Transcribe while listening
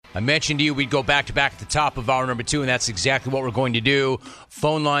I mentioned to you we'd go back-to-back at the top of hour number 2, and that's exactly what we're going to do.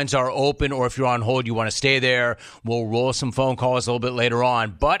 Phone lines are open, or if you're on hold, you want to stay there, we'll roll some phone calls a little bit later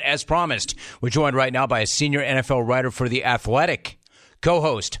on. But as promised, we're joined right now by a senior NFL writer for The Athletic,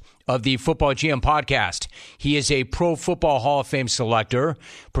 co-host of the Football GM podcast. He is a Pro Football Hall of Fame selector,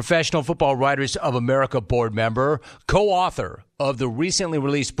 Professional Football Writers of America board member, co-author of the recently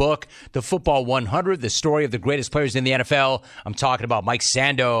released book, The Football 100, the story of the greatest players in the NFL. I'm talking about Mike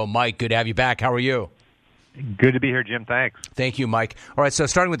Sando. Mike, good to have you back. How are you? Good to be here, Jim. Thanks. Thank you, Mike. All right, so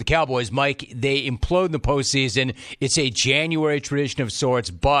starting with the Cowboys, Mike, they implode in the postseason. It's a January tradition of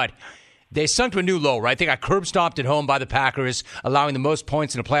sorts, but they sunk to a new low, right? They got curb stomped at home by the Packers, allowing the most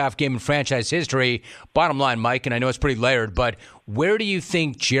points in a playoff game in franchise history. Bottom line, Mike, and I know it's pretty layered, but where do you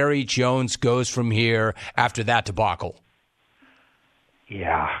think Jerry Jones goes from here after that debacle?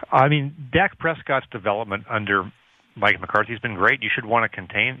 Yeah, I mean, Dak Prescott's development under Mike McCarthy has been great. You should want to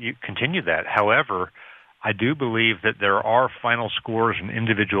continue that. However, I do believe that there are final scores and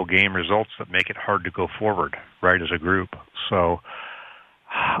individual game results that make it hard to go forward, right, as a group. So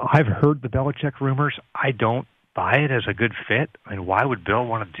I've heard the Belichick rumors. I don't buy it as a good fit. I mean, why would Bill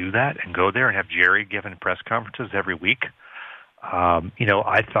want to do that and go there and have Jerry giving press conferences every week?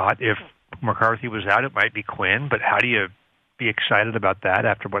 I thought if McCarthy was out, it might be Quinn, but how do you be excited about that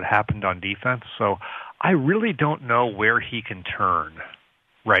after what happened on defense? So I really don't know where he can turn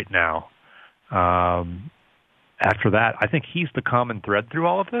right now. After that, I think he's the common thread through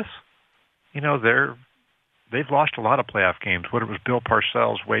all of this. They've lost a lot of playoff games, whether it was Bill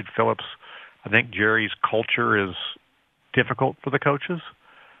Parcells, Wade Phillips. I think Jerry's culture is difficult for the coaches.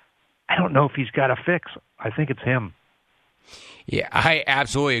 I don't know if he's got a fix. I think it's him. Yeah, I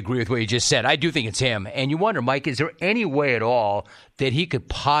absolutely agree with what you just said. I do think it's him. And you wonder, Mike, is there any way at all that he could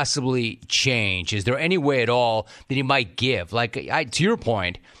possibly change? Is there any way at all that he might give? Like, to your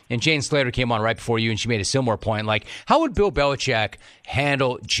point, and Jane Slater came on right before you, and she made a similar point, like, how would Bill Belichick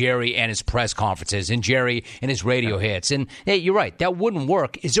handle Jerry and his press conferences and Jerry and his radio hits? And, hey, you're right, that wouldn't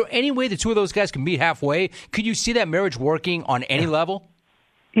work. Is there any way the two of those guys can meet halfway? Could you see that marriage working on any level?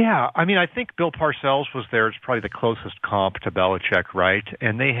 Yeah, I mean, I think Bill Parcells was there. It's probably the closest comp to Belichick, right?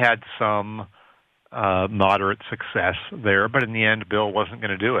 And they had some moderate success there, but in the end, Bill wasn't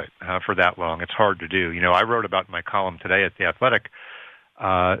going to do it for that long. It's hard to do. I wrote about in my column today at The Athletic,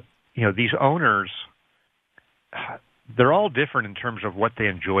 these owners, they're all different in terms of what they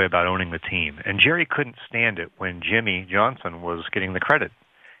enjoy about owning the team. And Jerry couldn't stand it when Jimmy Johnson was getting the credit.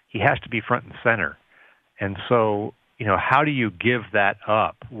 He has to be front and center. And so, how do you give that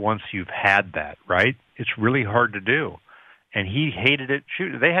up once you've had that, right? It's really hard to do. And he hated it.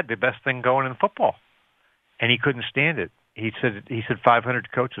 Shoot, they had the best thing going in football, and he couldn't stand it. He said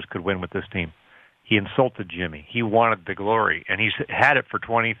 500 coaches could win with this team. He insulted Jimmy. He wanted the glory, and he's had it for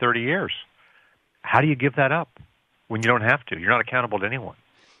 20, 30 years. How do you give that up when you don't have to? You're not accountable to anyone.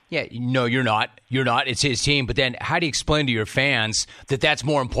 Yeah, no, you're not. You're not. It's his team. But then how do you explain to your fans that that's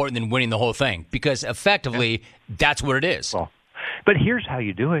more important than winning the whole thing? Because effectively, that's what it is. Well, but here's how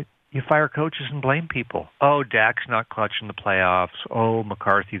you do it. You fire coaches and blame people. Oh, Dak's not clutch in the playoffs. Oh,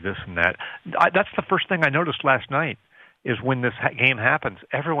 McCarthy, this and that. That's the first thing I noticed last night is when this game happens,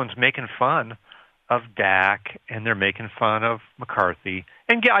 everyone's making fun of Dak, and they're making fun of McCarthy.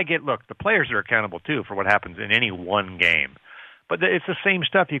 And yeah, look, the players are accountable, too, for what happens in any one game. But it's the same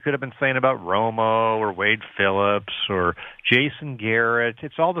stuff you could have been saying about Romo or Wade Phillips or Jason Garrett.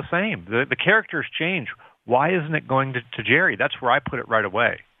 It's all the same. The characters change. Why isn't it going to Jerry? That's where I put it right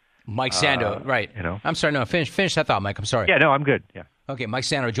away. Mike Sando, right. I'm sorry, no, finish that thought, Mike. I'm sorry. Yeah, no, I'm good. Yeah. Okay, Mike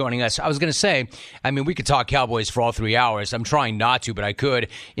Sando joining us. I was going to say, we could talk Cowboys for all 3 hours. I'm trying not to, but I could.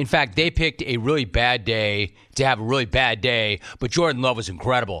 In fact, they picked a really bad day to have a really bad day, but Jordan Love was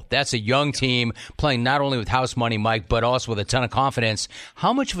incredible. That's a young team playing not only with house money, Mike, but also with a ton of confidence.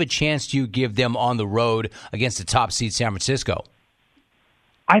 How much of a chance do you give them on the road against the top seed San Francisco?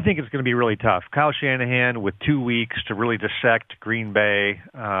 I think it's going to be really tough. Kyle Shanahan with 2 weeks to really dissect Green Bay,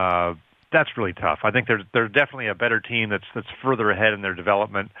 that's really tough. I think they're definitely a better team that's further ahead in their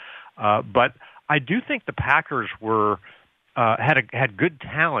development. But I do think the Packers had good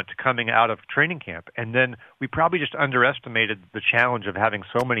talent coming out of training camp, and then we probably just underestimated the challenge of having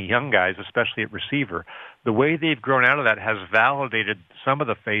so many young guys, especially at receiver. The way they've grown out of that has validated some of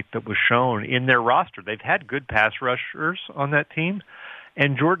the faith that was shown in their roster. They've had good pass rushers on that team,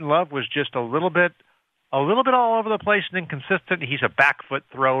 and Jordan Love was just a little bit all over the place and inconsistent. He's a back foot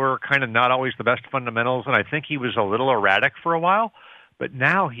thrower, kind of not always the best fundamentals, and I think he was a little erratic for a while. But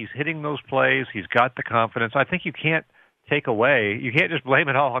now he's hitting those plays. He's got the confidence. I think you can't just blame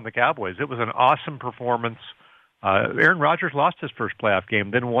it all on the Cowboys. It was an awesome performance Aaron Rodgers lost his first playoff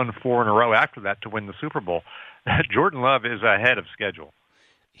game, then won 4 in a row after that to win the Super Bowl. Jordan Love is ahead of schedule.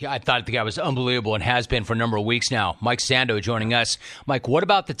 Yeah, I thought the guy was unbelievable and has been for a number of weeks now. Mike Sando joining us. Mike, what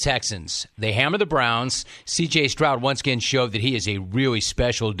about the Texans? They hammer the Browns. C.J. Stroud once again showed that he is a really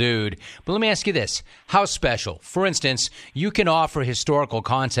special dude. But let me ask you this. How special? For instance, you can offer historical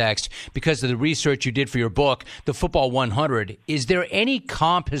context because of the research you did for your book, The Football 100. Is there any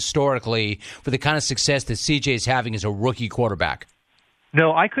comp historically for the kind of success that C.J. is having as a rookie quarterback?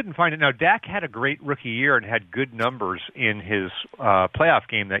 No, I couldn't find it. Now, Dak had a great rookie year and had good numbers in his playoff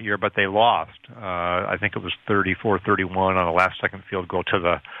game that year, but they lost. I think it was 34-31 on a last-second field goal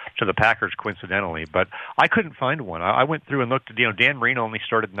to the Packers, coincidentally. But I couldn't find one. I went through and looked at, Dan Marino only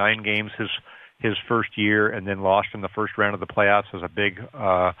started 9 games his first year and then lost in the first round of the playoffs as a big,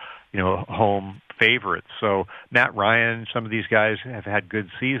 home favorite. So Matt Ryan, some of these guys have had good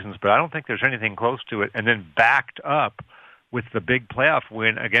seasons, but I don't think there's anything close to it. And then backed up with the big playoff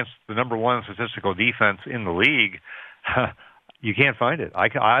win against the number 1 statistical defense in the league, you can't find it.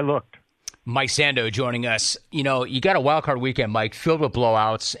 I looked. Mike Sando joining us. You got a wild card weekend, Mike, filled with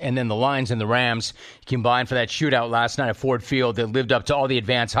blowouts, and then the Lions and the Rams combined for that shootout last night at Ford Field that lived up to all the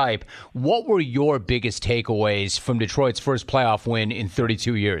advance hype. What were your biggest takeaways from Detroit's first playoff win in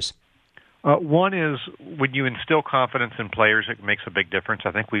 32 years? One is when you instill confidence in players, it makes a big difference.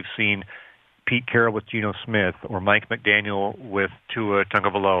 I think we've seen Pete Carroll with Geno Smith, or Mike McDaniel with Tua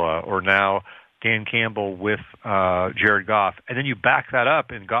Tagovailoa, or now Dan Campbell with Jared Goff. And then you back that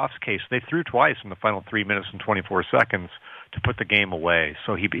up. In Goff's case, they threw twice in the final 3 minutes and 24 seconds to put the game away.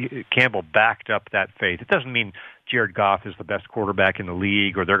 So Campbell backed up that faith. It doesn't mean Jared Goff is the best quarterback in the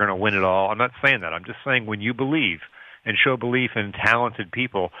league or they're going to win it all. I'm not saying that. I'm just saying when you believe and show belief in talented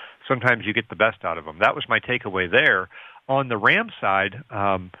people, sometimes you get the best out of them. That was my takeaway there. On the Rams side,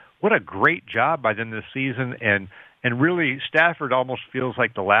 what a great job by them this season, and really Stafford almost feels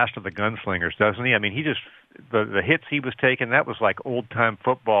like the last of the gunslingers, doesn't he? I mean, he just the hits he was taking, that was like old-time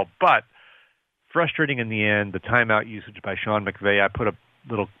football, but frustrating in the end. The timeout usage by Sean McVay, I put a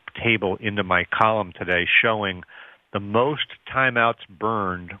little table into my column today showing the most timeouts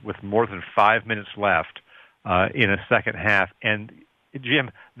burned with more than 5 minutes left in a second half. And, Jim,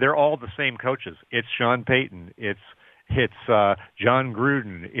 they're all the same coaches. It's Sean Payton. It's John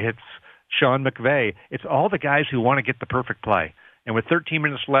Gruden. It's Sean McVay. It's all the guys who want to get the perfect play. And with 13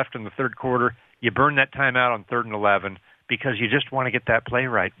 minutes left in the third quarter, you burn that timeout on 3rd and 11 because you just want to get that play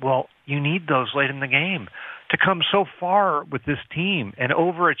right. Well, you need those late in the game to come so far with this team and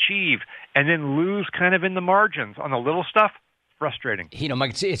overachieve and then lose kind of in the margins on the little stuff. Frustrating.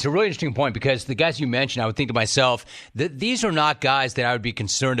 Mike, it's a really interesting point because the guys you mentioned, I would think to myself that these are not guys that I would be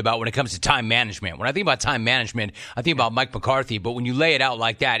concerned about when it comes to time management. When I think about time management, I think about Mike McCarthy, but when you lay it out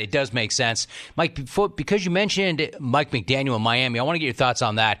like that, it does make sense. Mike, because you mentioned Mike McDaniel in Miami, I want to get your thoughts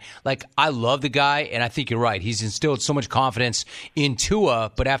on that. Like, I love the guy, and I think you're right. He's instilled so much confidence in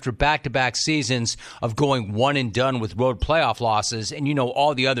Tua, but after back-to-back seasons of going one and done with road playoff losses, and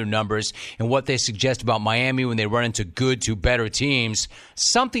all the other numbers and what they suggest about Miami when they run into good to better teams,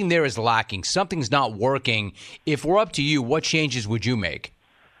 something there is lacking. Something's not working. If we're up to you, what changes would you make?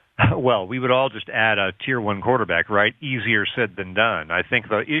 Well, we would all just add a Tier 1 quarterback, right? Easier said than done. I think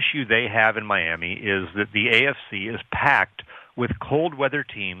the issue they have in Miami is that the AFC is packed with cold weather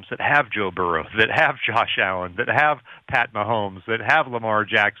teams that have Joe Burrow, that have Josh Allen, that have Pat Mahomes, that have Lamar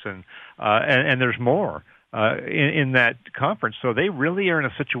Jackson, and there's more in that conference. So they really are in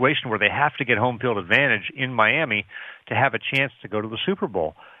a situation where they have to get home field advantage in Miami to have a chance to go to the Super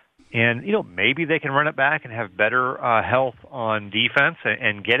Bowl. And, maybe they can run it back and have better health on defense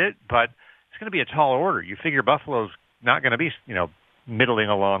and get it, but it's going to be a tall order. You figure Buffalo's not going to be, middling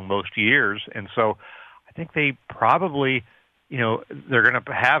along most years. And so I think they probably, they're going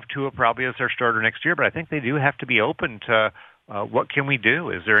to have Tua probably as their starter next year, but I think they do have to be open to what can we do?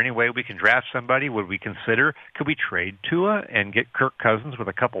 Is there any way we can draft somebody? Would we consider, could we trade Tua and get Kirk Cousins with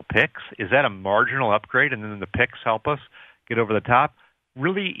a couple picks? Is that a marginal upgrade, and then the picks help us get over the top?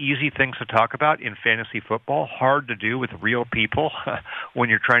 Really easy things to talk about in fantasy football, hard to do with real people when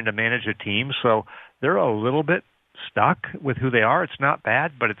you're trying to manage a team. So they're a little bit stuck with who they are. It's not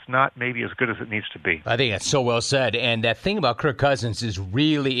bad, but it's not maybe as good as it needs to be. I think that's so well said. And that thing about Kirk Cousins is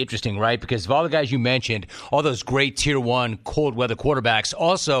really interesting, right? Because of all the guys you mentioned, all those great Tier 1 cold weather quarterbacks,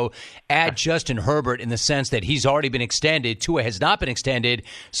 also add Justin Herbert in the sense that he's already been extended. Tua has not been extended,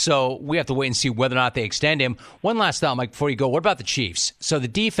 so we have to wait and see whether or not they extend him. One last thought, Mike, before you go. What about the Chiefs? So the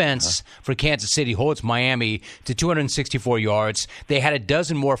defense for Kansas City holds Miami to 264 yards. They had a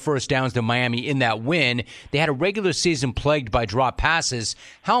dozen more first downs than Miami in that win. They had a regular regular season plagued by drop passes,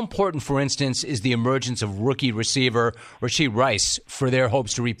 how important, for instance, is the emergence of rookie receiver Rashee Rice for their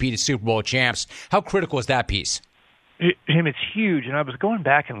hopes to repeat as Super Bowl champs? How critical is that piece? It's huge, and I was going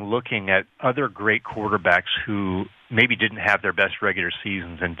back and looking at other great quarterbacks who maybe didn't have their best regular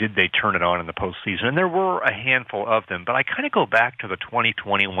seasons, and did they turn it on in the postseason? And there were a handful of them, but I kind of go back to the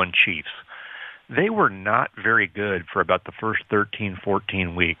 2021 Chiefs. They were not very good for about the first 13,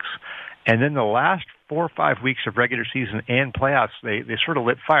 14 weeks. And then the last 4 or 5 weeks of regular season and playoffs, they sort of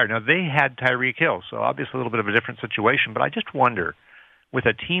lit fire. Now, they had Tyreek Hill, so obviously a little bit of a different situation, but I just wonder, with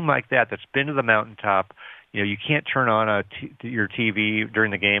a team like that that's been to the mountaintop, you can't turn on your TV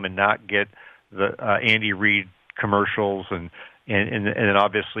during the game and not get the Andy Reid commercials and then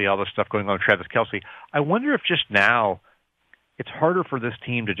obviously all the stuff going on with Travis Kelce. I wonder if just now it's harder for this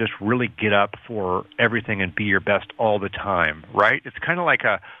team to just really get up for everything and be your best all the time, right? It's kind of like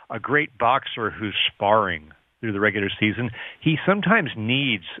a great boxer who's sparring through the regular season. He sometimes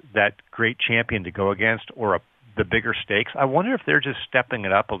needs that great champion to go against or the bigger stakes. I wonder if they're just stepping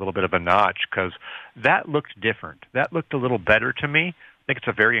it up a little bit of a notch, because that looked different. That looked a little better to me. I think it's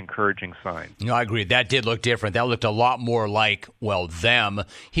a very encouraging sign. I agree. That did look different. That looked a lot more like, them.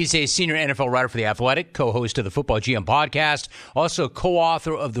 He's a senior NFL writer for The Athletic, co-host of the Football GM podcast, also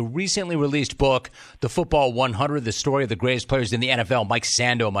co-author of the recently released book, The Football 100, the story of the greatest players in the NFL. Mike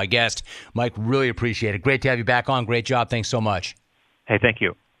Sando, my guest. Mike, really appreciate it. Great to have you back on. Great job. Thanks so much. Hey, thank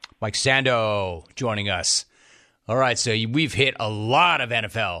you. Mike Sando joining us. All right, so we've hit a lot of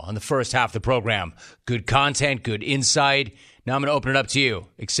NFL on the first half of the program. Good content, good insight. Now I'm going to open it up to you,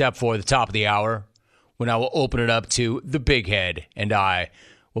 except for the top of the hour, when I will open it up to the big head, and I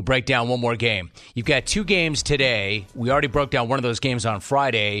will break down one more game. You've got 2 games today. We already broke down one of those games on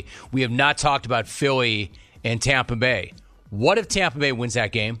Friday. We have not talked about Philly and Tampa Bay. What if Tampa Bay wins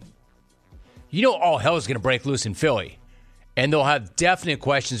that game? All hell is going to break loose in Philly, and they'll have definite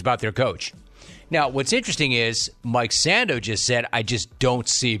questions about their coach. Now, what's interesting is Mike Sando just said, I just don't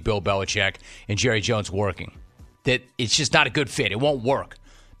see Bill Belichick and Jerry Jones working. That it's just not a good fit. It won't work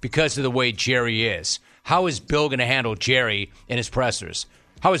because of the way Jerry is. How is Bill going to handle Jerry and his pressers?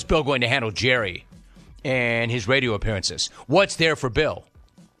 How is Bill going to handle Jerry and his radio appearances? What's there for Bill?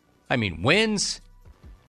 Wins,